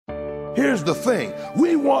Here's the thing.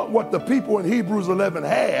 We want what the people in Hebrews 11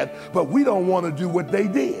 had, but we don't want to do what they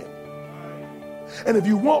did. And if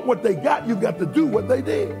you want what they got, you've got to do what they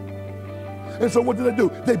did. And so what did they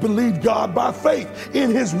do? They believed God by faith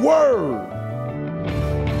in his word.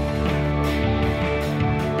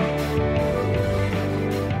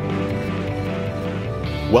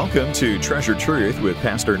 Welcome to Treasure Truth with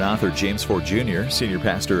Pastor and author James Ford Jr., Senior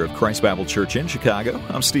Pastor of Christ Bible Church in Chicago.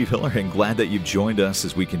 I'm Steve Hiller, and glad that you've joined us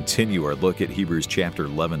as we continue our look at Hebrews chapter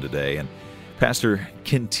 11 today. And Pastor,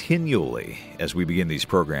 continually as we begin these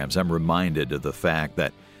programs, I'm reminded of the fact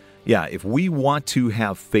that, if we want to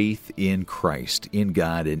have faith in Christ, in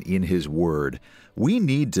God, and in His Word, we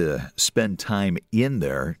need to spend time in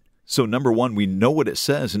there. So number one, we know what it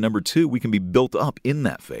says, and number two, we can be built up in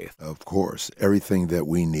that faith. Of course, everything that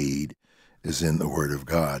we need is in the Word of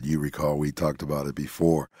God. You recall we talked about it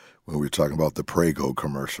before when we were talking about the Prego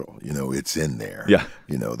commercial. You know, it's in there. Yeah.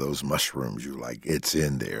 You know, those mushrooms you like, it's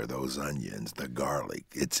in there. Those onions, the garlic,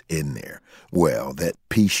 it's in there. Well, that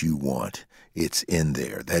peace you want, it's in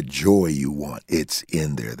there. That joy you want, it's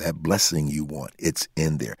in there. That blessing you want, it's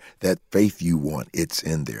in there. That faith you want, it's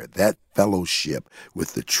in there. That fellowship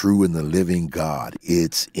with the true and the living God,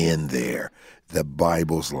 it's in there. The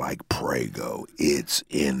Bible's like Prego, it's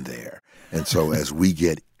in there. And so as we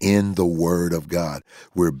get in the Word of God,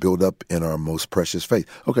 we're built up in our most precious faith.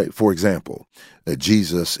 Okay, for example,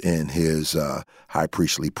 Jesus in his high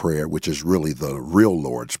priestly prayer, which is really the real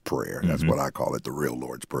Lord's Prayer. That's what I call it, the real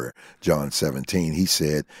Lord's Prayer. John 17, he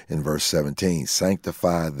said in verse 17,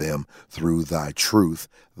 sanctify them through thy truth.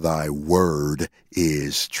 Thy word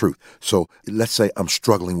is truth. So let's say I'm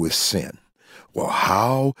struggling with sin. Well,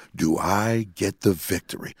 how do I get the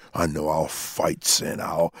victory? I know I'll fight sin.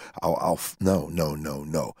 No. I'll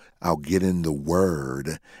get in the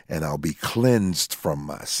Word and I'll be cleansed from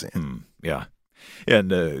my sin. Yeah.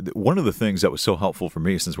 And one of the things that was so helpful for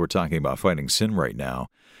me, since we're talking about fighting sin right now,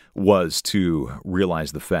 was to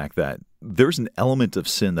realize the fact that there's an element of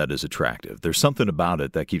sin that is attractive. There's something about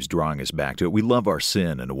it that keeps drawing us back to it. We love our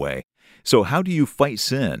sin in a way. So how do you fight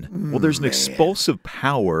sin? Well, there's an expulsive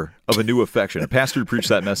power of a new affection. A pastor preached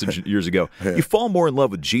that message years ago. You fall more in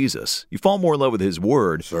love with Jesus. You fall more in love with His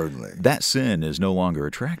Word. Certainly. That sin is no longer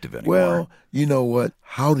attractive anymore. Well, you know what?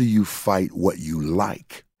 How do you fight what you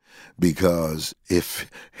like? Because if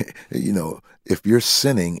you're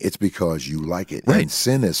sinning, it's because you like it. Right. And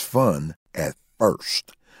sin is fun at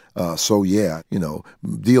first.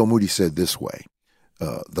 D.L. Moody said this way,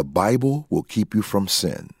 the Bible will keep you from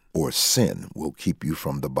sin, or sin will keep you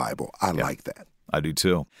from the Bible. I like that. I do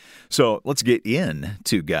too. So let's get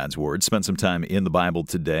into God's Word, spend some time in the Bible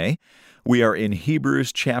today. We are in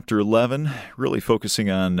Hebrews chapter 11, really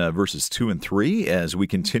focusing on verses 2 and 3 as we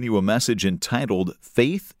continue a message entitled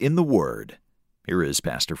Faith in the Word. Here is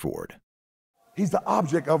Pastor Ford. He's the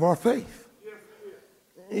object of our faith.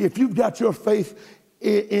 If you've got your faith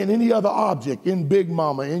in any other object, in Big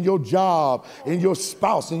Mama, in your job, in your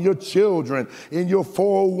spouse, in your children, in your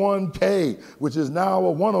 401k, which is now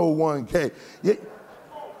a 101k,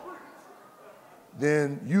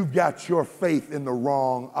 then you've got your faith in the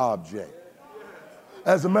wrong object.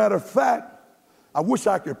 As a matter of fact, I wish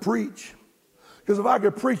I could preach, because if I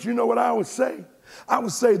could preach, you know what I would say? I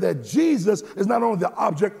would say that Jesus is not only the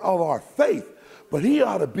object of our faith, but He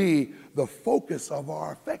ought to be the focus of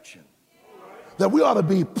our affection. That we ought to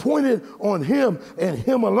be pointed on Him and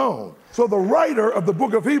Him alone. So the writer of the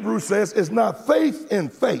book of Hebrews says it's not faith in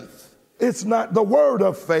faith. It's not the word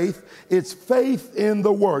of faith. It's faith in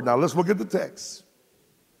the word. Now let's look at the text,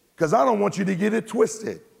 because I don't want you to get it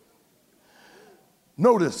twisted.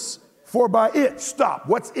 Notice, for by it, stop.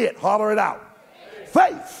 What's it? Holler it out.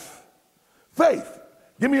 Faith. Faith.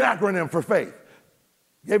 Give me an acronym for faith.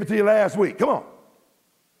 Gave it to you last week. Come on.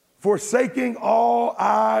 Forsaking all,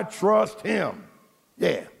 I trust Him.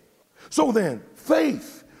 Yeah. So then,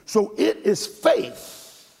 faith. So it is faith.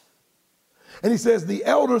 And he says the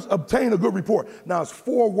elders obtain a good report. Now, it's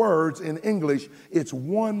 4 words in English. It's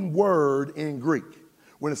 1 word in Greek.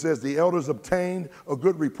 When it says the elders obtained a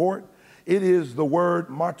good report, it is the word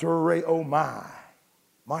martyreomai.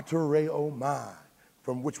 Martyreomai,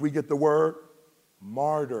 from which we get the word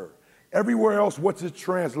martyr. Everywhere else, what's it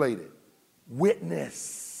translated?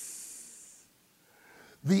 Witness.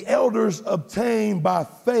 The elders obtained by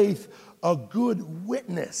faith a good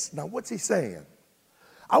witness. Now, what's he saying?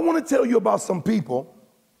 I want to tell you about some people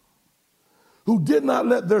who did not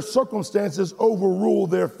let their circumstances overrule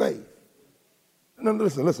their faith. Now,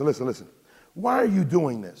 listen. Why are you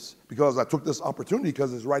doing this? Because I took this opportunity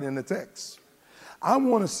because it's right in the text. I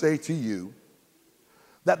want to say to you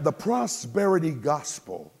that the prosperity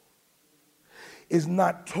gospel is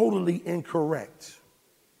not totally incorrect,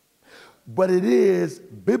 but it is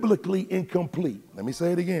biblically incomplete. Let me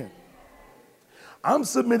say it again. I'm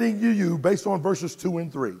submitting to you, based on verses 2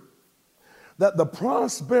 and 3, that the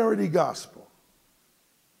prosperity gospel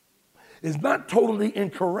is not totally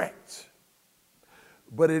incorrect,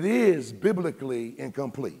 but it is biblically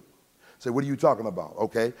incomplete. Say, what are you talking about?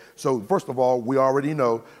 Okay, so first of all, we already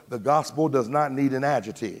know the gospel does not need an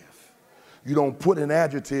adjective. You don't put an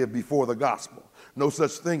adjective before the gospel. No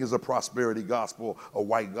such thing as a prosperity gospel, a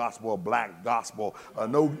white gospel, a black gospel.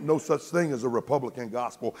 No such thing as a Republican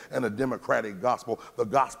gospel and a Democratic gospel. The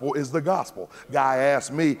gospel is the gospel. Guy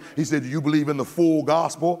asked me, he said, do you believe in the full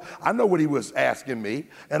gospel? I know what he was asking me.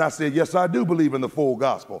 And I said, yes, I do believe in the full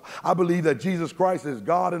gospel. I believe that Jesus Christ is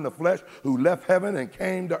God in the flesh who left heaven and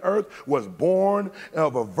came to earth, was born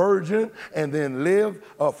of a virgin, and then lived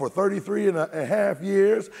for 33 and a half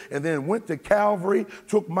years, and then went to Calvary,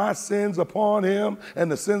 took my sins upon him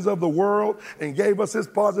and the sins of the world, and gave us his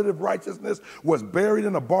positive righteousness, was buried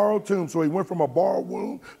in a borrowed tomb. So he went from a borrowed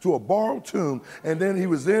womb to a borrowed tomb, and then he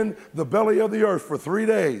was in the belly of the earth for 3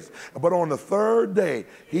 days. But on the third day,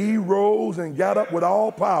 he rose and got up with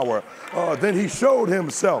all power. Then he showed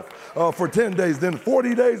himself for 10 days. Then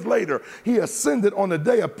 40 days later, he ascended on the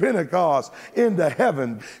day of Pentecost into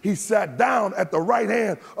heaven. He sat down at the right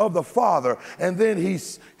hand of the Father, and then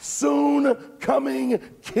he's soon coming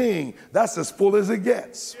king. That's as full as it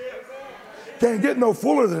gets. Can't get no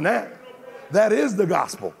fuller than that. That is the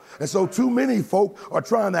gospel. And so too many folk are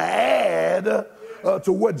trying to add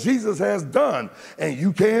to what Jesus has done, and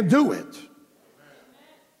you can't do it.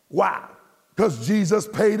 Why? Because Jesus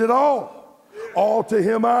paid it all. All to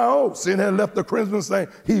him I owe. Sin had left the crimson stain.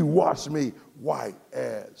 He washed me white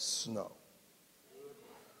as snow.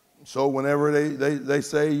 So whenever they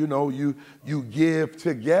say, you know, you give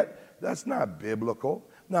to get, that's not biblical.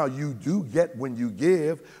 Now, you do get when you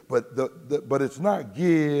give, but but it's not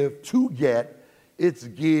give to get, it's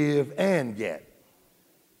give and get.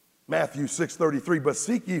 Matthew 6:33, but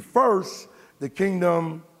seek ye first the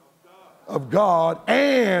kingdom of God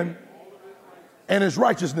and his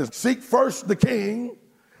righteousness. Seek first the king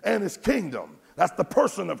and his kingdom. That's the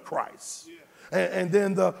person of Christ. And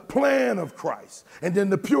then the plan of Christ, and then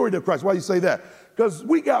the purity of Christ. Why you say that? Because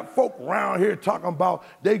we got folk around here talking about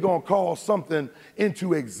they gonna call something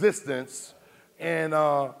into existence, and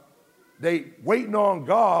they waiting on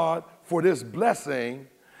God for this blessing,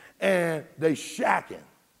 and they shacking.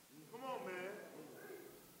 Come on, man.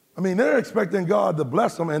 I mean, they're expecting God to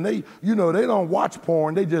bless them, and they don't watch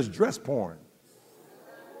porn, they just dress porn.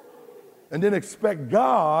 And then expect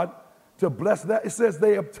God to bless that. It says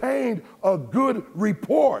they obtained a good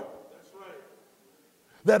report. That's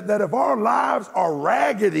right. That if our lives are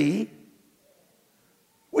raggedy,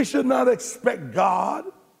 we should not expect God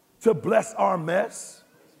to bless our mess.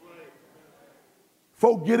 That's right.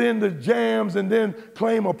 Folk get into jams and then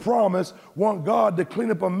claim a promise, want God to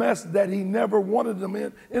clean up a mess that he never wanted them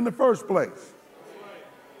in the first place. Right.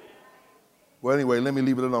 Well, anyway, let me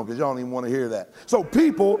leave it alone because y'all don't even want to hear that. So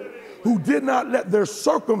people who did not let their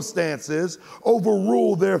circumstances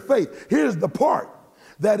overrule their faith. Here's the part,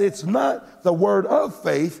 that it's not the word of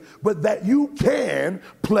faith, but that you can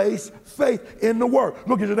place faith in the word.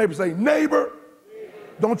 Look at your neighbor and say, neighbor,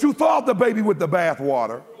 don't you throw out the baby with the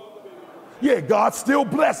bathwater. Yeah, God still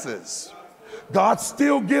blesses. God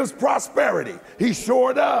still gives prosperity. He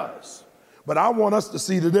sure does. But I want us to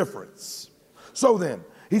see the difference. So then,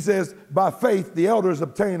 he says, by faith, the elders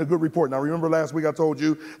obtain a good report. Now, remember last week I told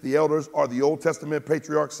you the elders are the Old Testament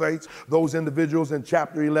patriarch saints, those individuals in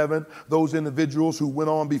chapter 11, those individuals who went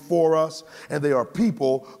on before us, and they are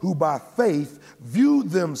people who by faith viewed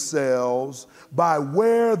themselves by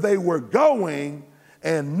where they were going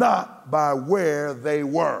and not by where they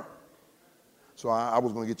were. So I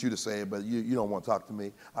was going to get you to say it, but you don't want to talk to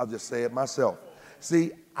me. I'll just say it myself.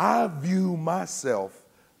 See, I view myself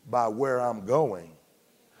by where I'm going,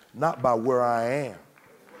 not by where I am.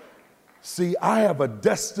 See, I have a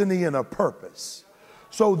destiny and a purpose.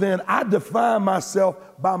 So then I define myself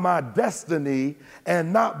by my destiny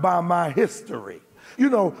and not by my history. You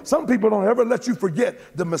know, some people don't ever let you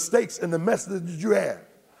forget the mistakes and the messes that you had.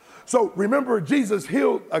 So remember, Jesus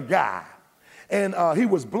healed a guy, and he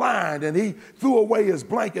was blind, and he threw away his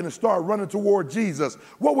blanket and started running toward Jesus.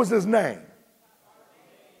 What was his name?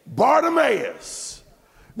 Bartimaeus.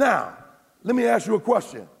 Now, let me ask you a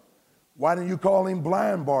question. Why didn't you call him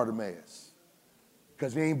blind Bartimaeus?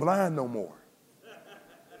 Because he ain't blind no more.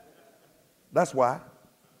 That's why.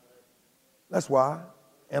 That's why.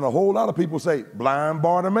 And a whole lot of people say, blind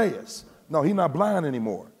Bartimaeus. No, he's not blind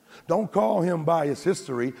anymore. Don't call him by his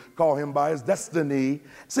history. Call him by his destiny.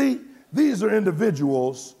 See, These are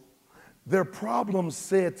individuals, their problems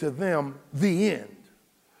said to them, the end.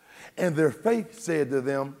 And their faith said to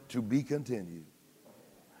them, to be continued.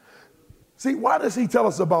 See, why does he tell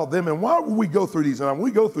us about them, and why would we go through these? And when we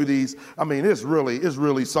go through these, I mean, it's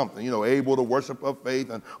really something. You know, able to worship of faith,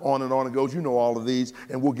 and on it goes. You know all of these,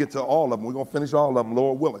 and we'll get to all of them. We're going to finish all of them,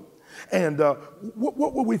 Lord willing. And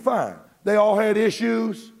what would we find? They all had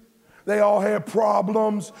issues. They all had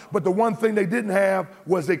problems. But the one thing they didn't have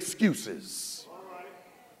was excuses.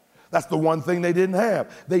 That's the one thing they didn't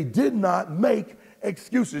have. They did not make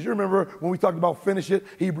excuses. You remember when we talked about finish it,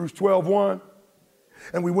 Hebrews 12:1?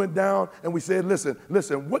 And we went down and we said, listen,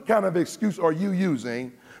 what kind of excuse are you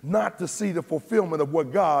using not to see the fulfillment of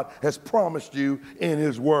what God has promised you in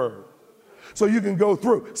his word? So you can go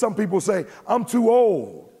through. Some people say, I'm too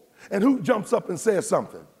old. And who jumps up and says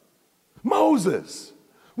something? Moses.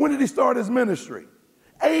 When did he start his ministry?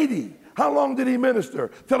 80. How long did he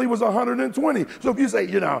minister? Till he was 120. So if you say,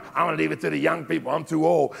 I'm going to leave it to the young people, I'm too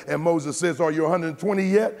old. And Moses says, are you 120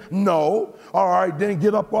 yet? No. All right, then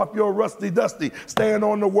get up off your rusty dusty. Stand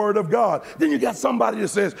on the word of God. Then you got somebody that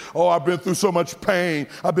says, oh, I've been through so much pain.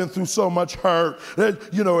 I've been through so much hurt.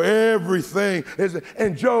 Everything is.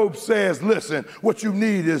 And Job says, listen, what you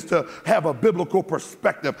need is to have a biblical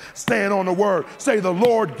perspective. Stand on the word. Say the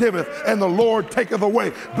Lord giveth and the Lord taketh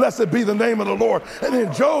away. Blessed be the name of the Lord. And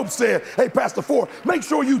then Job said, hey, Pastor Ford, make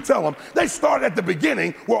sure you tell them they start at the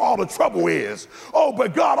beginning where all the trouble is. Oh,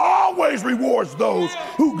 but God always rewards those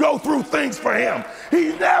who go through things for him.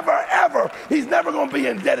 He's never going to be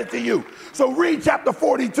indebted to you. So read chapter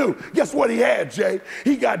 42. Guess what he had, Jay?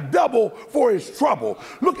 He got double for his trouble.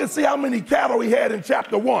 Look and see how many cattle he had in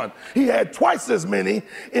chapter 1. He had twice as many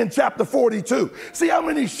in chapter 42. See how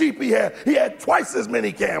many sheep he had. He had twice as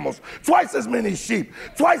many camels, twice as many sheep,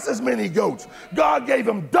 twice as many goats. God gave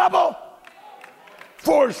him double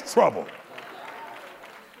for his trouble.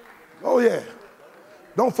 Oh, yeah.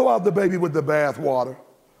 Don't throw out the baby with the bath water.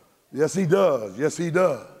 Yes, he does. Yes, he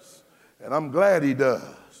does. And I'm glad he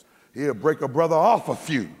does. He'll break a brother off a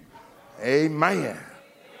few. Amen.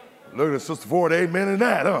 Look at Sister Ford, amen in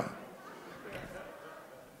that, huh?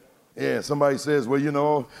 Yeah, somebody says,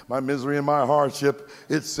 well, my misery and my hardship,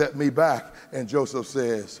 it set me back. And Joseph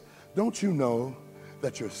says, don't you know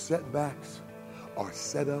that your setbacks are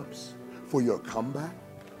setups for your comeback?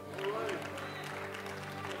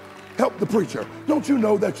 Help the preacher. Don't you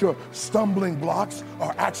know that your stumbling blocks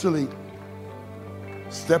are actually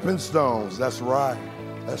stepping stones? That's right.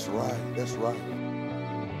 That's right. That's right.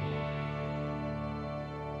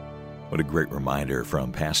 What a great reminder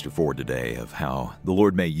from Pastor Ford today of how the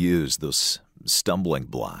Lord may use those stumbling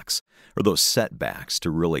blocks or those setbacks to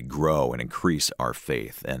really grow and increase our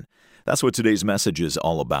faith. And that's what today's message is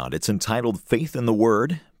all about. It's entitled Faith in the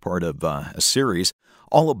Word, part of a series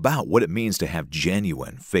all about what it means to have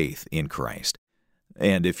genuine faith in Christ.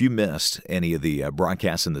 And if you missed any of the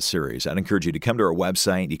broadcasts in the series, I'd encourage you to come to our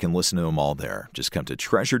website. You can listen to them all there. Just come to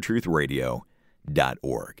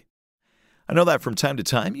treasuretruthradio.org. I know that from time to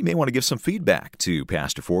time, you may want to give some feedback to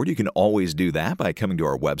Pastor Ford. You can always do that by coming to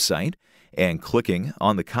our website and clicking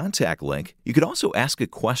on the contact link. You could also ask a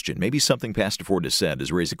question. Maybe something Pastor Ford has said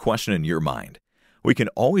has raised a question in your mind. We can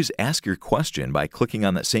always ask your question by clicking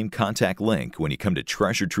on that same contact link when you come to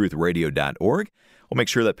treasuretruthradio.org. We'll make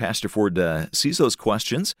sure that Pastor Ford sees those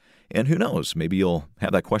questions, and who knows, maybe you'll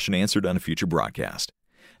have that question answered on a future broadcast.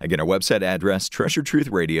 Again, our website address,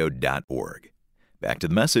 treasuretruthradio.org. Back to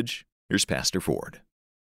the message. Here's Pastor Ford.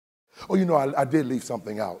 Oh, I did leave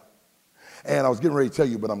something out. And I was getting ready to tell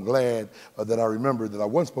you, but I'm glad that I remembered that I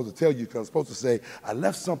wasn't supposed to tell you because I was supposed to say I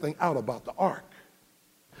left something out about the ark.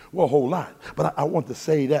 Well, a whole lot. But I want to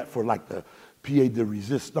say that for like the pied de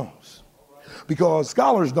resistance. Because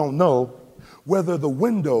scholars don't know whether the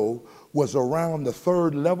window was around the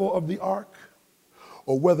third level of the ark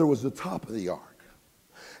or whether it was the top of the ark.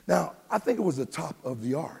 Now, I think it was the top of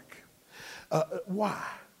the ark. Why?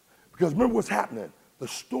 Because remember what's happening. The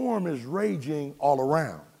storm is raging all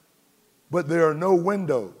around, but there are no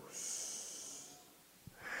windows.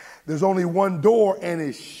 There's only one door and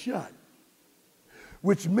it's shut.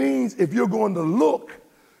 Which means if you're going to look,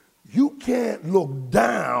 you can't look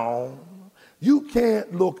down, you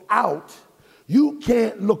can't look out, you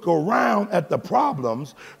can't look around at the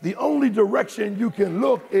problems. The only direction you can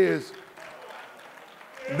look is,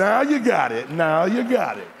 now you got it, now you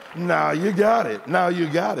got it, now you got it, now you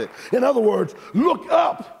got it. In other words, look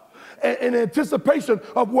up in anticipation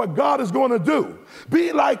of what God is going to do.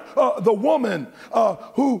 Be like the woman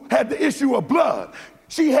who had the issue of blood.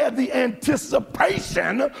 She had the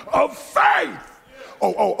anticipation of faith.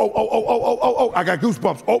 Oh, I got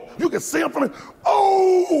goosebumps. Oh, you can see them from it.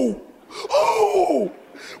 Oh, Oh,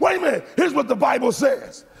 wait a minute. Here's what the Bible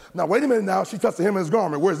says. Now, wait a minute now. She touched the hem of his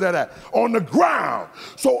garment. Where's that at? On the ground.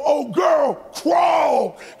 So old girl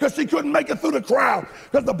crawled because she couldn't make it through the crowd.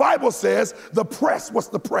 Because the Bible says the press. What's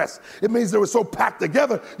the press? It means they were so packed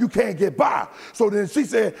together, you can't get by. So then she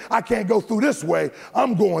said, I can't go through this way.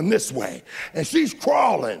 I'm going this way. And she's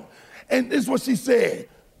crawling. And this is what she said.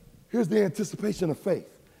 Here's the anticipation of faith.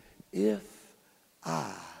 If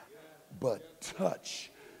I but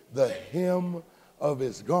touch the hem of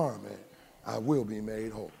his garment, I will be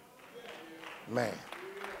made whole. Man.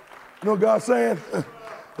 You know what God's saying?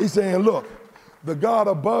 He's saying, look, the God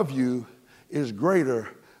above you is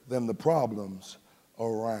greater than the problems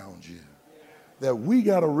around you. That we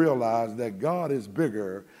got to realize that God is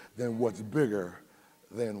bigger than what's bigger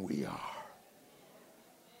than we are.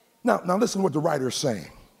 Now listen to what the writer is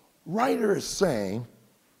saying. Writer is saying,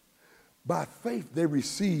 by faith they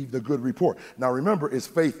received a good report. Now remember, it's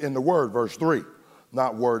faith in the word, verse 3,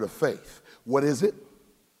 not word of faith. What is it?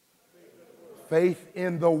 Faith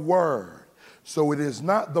in the word. So it is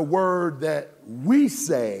not the word that we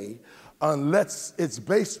say unless it's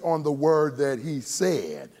based on the word that he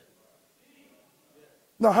said.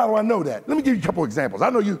 Now, how do I know that? Let me give you a couple examples.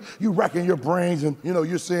 I know you racking your brains and,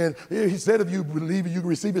 you're saying, he said if you believe it, you can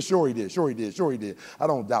receive it. Sure he did, sure he did, sure he did. I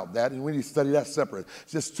don't doubt that, and we need to study that separate.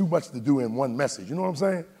 It's just too much to do in one message. You know what I'm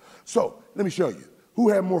saying? So, let me show you. Who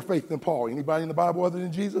had more faith than Paul? Anybody in the Bible other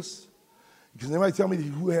than Jesus? Can anybody tell me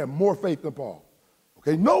who had more faith than Paul?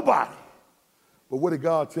 Okay, nobody. But what did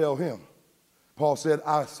God tell him? Paul said,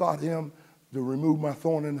 I sought him to remove my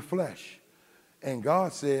thorn in the flesh. And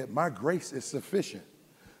God said, my grace is sufficient.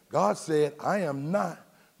 God said, I am not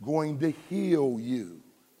going to heal you.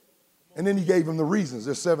 And then he gave him the reasons.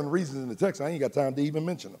 There's 7 reasons in the text. I ain't got time to even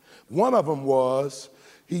mention them. One of them was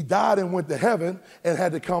he died and went to heaven and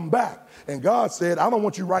had to come back. And God said, I don't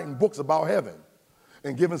want you writing books about heaven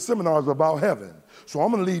and giving seminars about heaven. So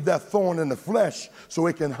I'm going to leave that thorn in the flesh so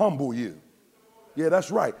it can humble you. Yeah,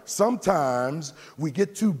 that's right. Sometimes we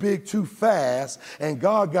get too big too fast, and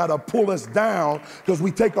God got to pull us down because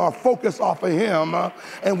we take our focus off of him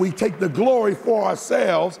and we take the glory for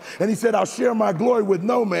ourselves. And he said, I'll share my glory with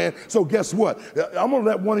no man. So guess what? I'm going to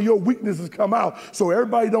let one of your weaknesses come out so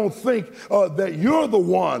everybody don't think that you're the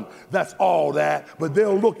one that's all that, but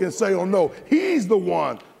they'll look and say, oh, no, he's the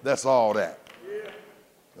one that's all that. Yeah.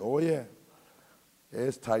 Oh, yeah.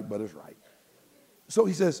 It's tight, but it's right. So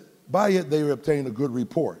he says, by it they obtained a good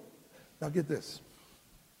report. Now get this.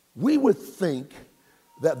 We would think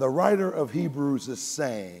that the writer of Hebrews is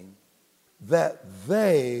saying that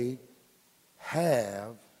they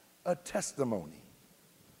have a testimony.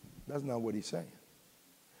 That's not what he's saying.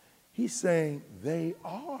 He's saying they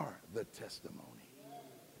are the testimony.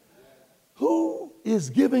 Who is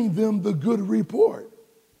giving them the good report?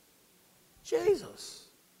 Jesus.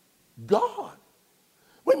 God.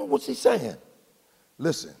 Wait a minute, what's he saying?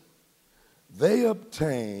 Listen. They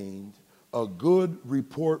obtained a good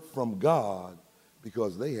report from God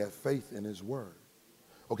because they have faith in his word.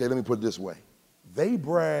 Okay, let me put it this way. They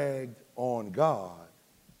bragged on God,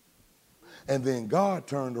 and then God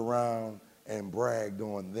turned around and bragged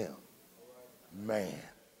on them. Man,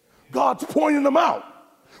 God's pointing them out.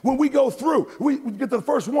 When we go through, we get to the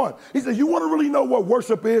first one. He says, you want to really know what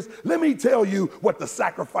worship is? Let me tell you what the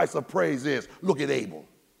sacrifice of praise is. Look at Abel.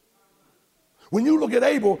 When you look at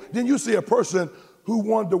Abel, then you see a person who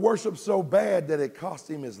wanted to worship so bad that it cost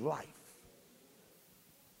him his life.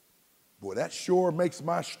 Boy, that sure makes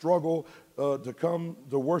my struggle to come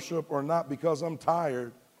to worship or not because I'm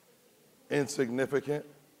tired insignificant.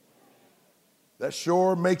 That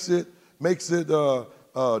sure makes it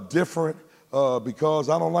different because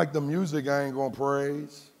I don't like the music I ain't gonna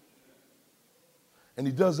praise. And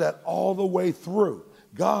he does that all the way through.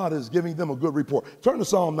 God is giving them a good report. Turn to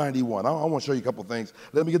Psalm 91. I want to show you a couple things.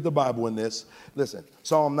 Let me get the Bible in this. Listen,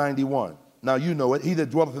 Psalm 91. Now you know it. He that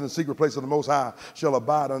dwelleth in the secret place of the Most High shall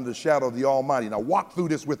abide under the shadow of the Almighty. Now walk through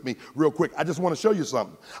this with me real quick. I just want to show you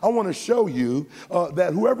something. I want to show you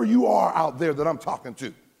that whoever you are out there that I'm talking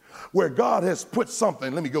to, where God has put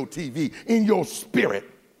something, let me go TV, in your spirit.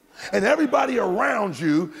 And everybody around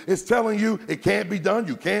you is telling you it can't be done.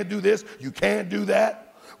 You can't do this. You can't do that.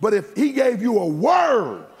 But if he gave you a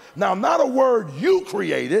word, now not a word you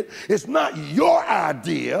created, it's not your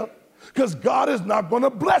idea, because God is not going to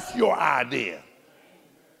bless your idea.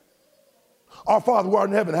 Our Father who art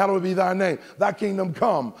in heaven, hallowed be thy name. Thy kingdom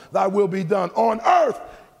come, thy will be done on earth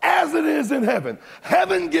as it is in heaven.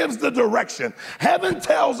 Heaven gives the direction. Heaven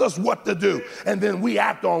tells us what to do, and then we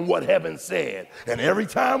act on what heaven said. And every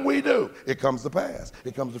time we do, it comes to pass.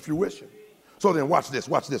 It comes to fruition. So then watch this,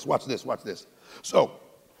 watch this, watch this, watch this. So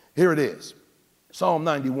Here it is, Psalm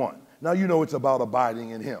 91. Now you know it's about abiding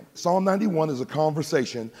in him. Psalm 91 is a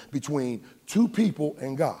conversation between two people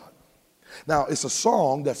and God. Now, it's a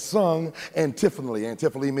song that's sung antiphonally.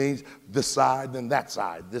 Antiphonally means this side, then that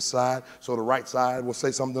side. This side, so the right side will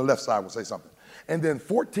say something, the left side will say something. And then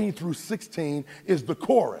 14 through 16 is the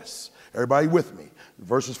chorus. Everybody with me?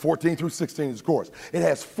 Verses 14 through 16 is the chorus. It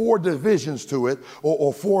has 4 divisions to it,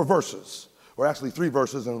 or 4 verses, or actually 3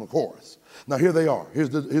 verses and a chorus. Now, here they are. Here's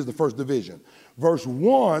the first division. Verse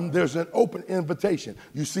 1, there's an open invitation.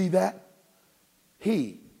 You see that?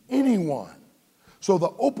 He, anyone. So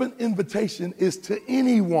the open invitation is to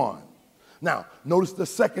anyone. Now, notice the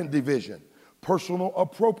second division, personal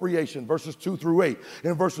appropriation, verses 2 through 8.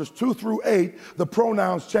 In verses 2 through 8, the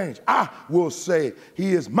pronouns change. I will say,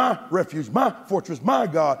 he is my refuge, my fortress, my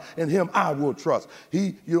God, in him I will trust.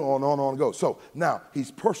 On and go. So now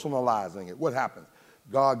he's personalizing it. What happens?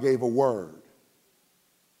 God gave a word,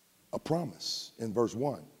 a promise in verse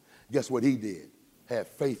 1. Guess what he did? Had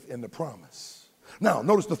faith in the promise. Now,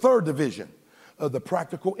 notice the third division. The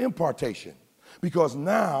practical impartation, because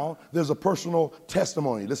now there's a personal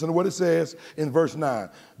testimony. Listen to what it says in verse 9.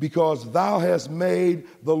 Because thou hast made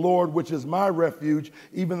the Lord, which is my refuge,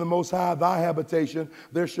 even the Most High, thy habitation,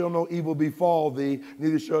 there shall no evil befall thee,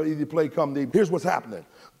 neither shall any plague come thee. Here's what's happening.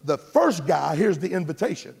 The first guy, here's the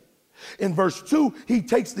invitation. In verse 2, he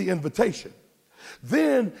takes the invitation.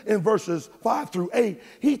 Then in verses 5 through 8,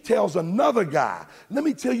 he tells another guy, let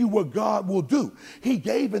me tell you what God will do. He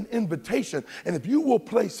gave an invitation, and if you will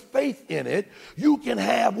place faith in it, you can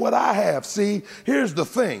have what I have. See, here's the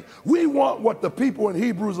thing. We want what the people in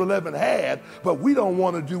Hebrews 11 had, but we don't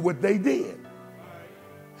want to do what they did.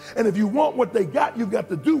 And if you want what they got, you've got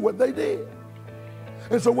to do what they did.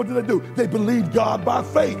 And so what did they do? They believed God by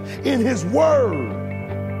faith in his word.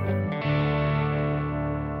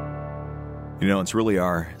 You know, it's really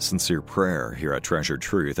our sincere prayer here at Treasured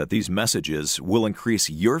Truth that these messages will increase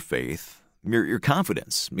your faith, your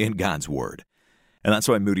confidence in God's Word. And that's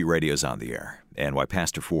why Moody Radio is on the air, and why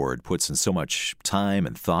Pastor Ford puts in so much time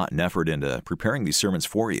and thought and effort into preparing these sermons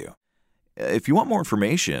for you. If you want more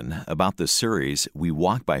information about this series, We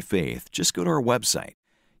Walk by Faith, just go to our website.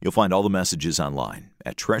 You'll find all the messages online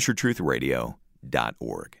at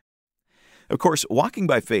treasuredtruthradio.org. Of course, walking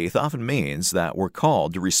by faith often means that we're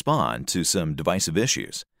called to respond to some divisive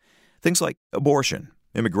issues, things like abortion,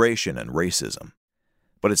 immigration, and racism.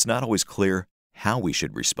 But it's not always clear how we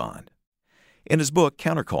should respond. In his book,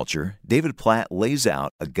 Counterculture, David Platt lays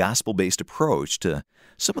out a gospel-based approach to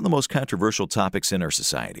some of the most controversial topics in our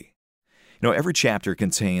society. You know, every chapter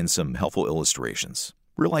contains some helpful illustrations,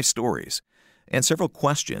 real-life stories, and several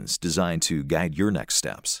questions designed to guide your next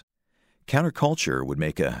steps. Counterculture would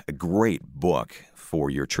make a great book for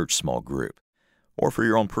your church small group or for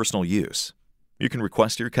your own personal use. You can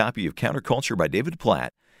request your copy of Counterculture by David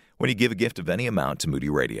Platt when you give a gift of any amount to Moody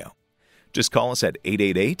Radio. Just call us at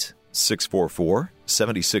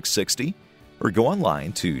 888-644-7660 or go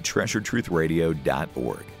online to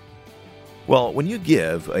treasuredtruthradio.org. Well, when you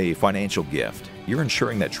give a financial gift, you're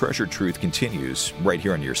ensuring that Treasured Truth continues right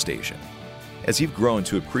here on your station. As you've grown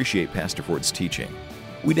to appreciate Pastor Ford's teaching,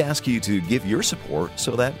 we'd ask you to give your support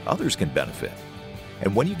so that others can benefit.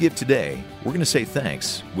 And when you give today, we're going to say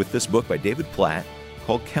thanks with this book by David Platt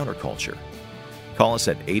called Counterculture. Call us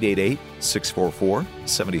at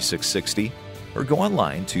 888-644-7660 or go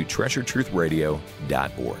online to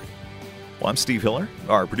treasuredtruthradio.org. Well, I'm Steve Hiller.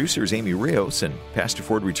 Our producer is Amy Rios, and Pastor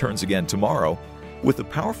Ford returns again tomorrow with a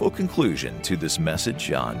powerful conclusion to this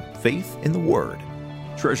message on faith in the Word.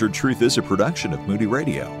 Treasured Truth is a production of Moody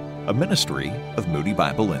Radio, a ministry of Moody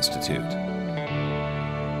Bible Institute.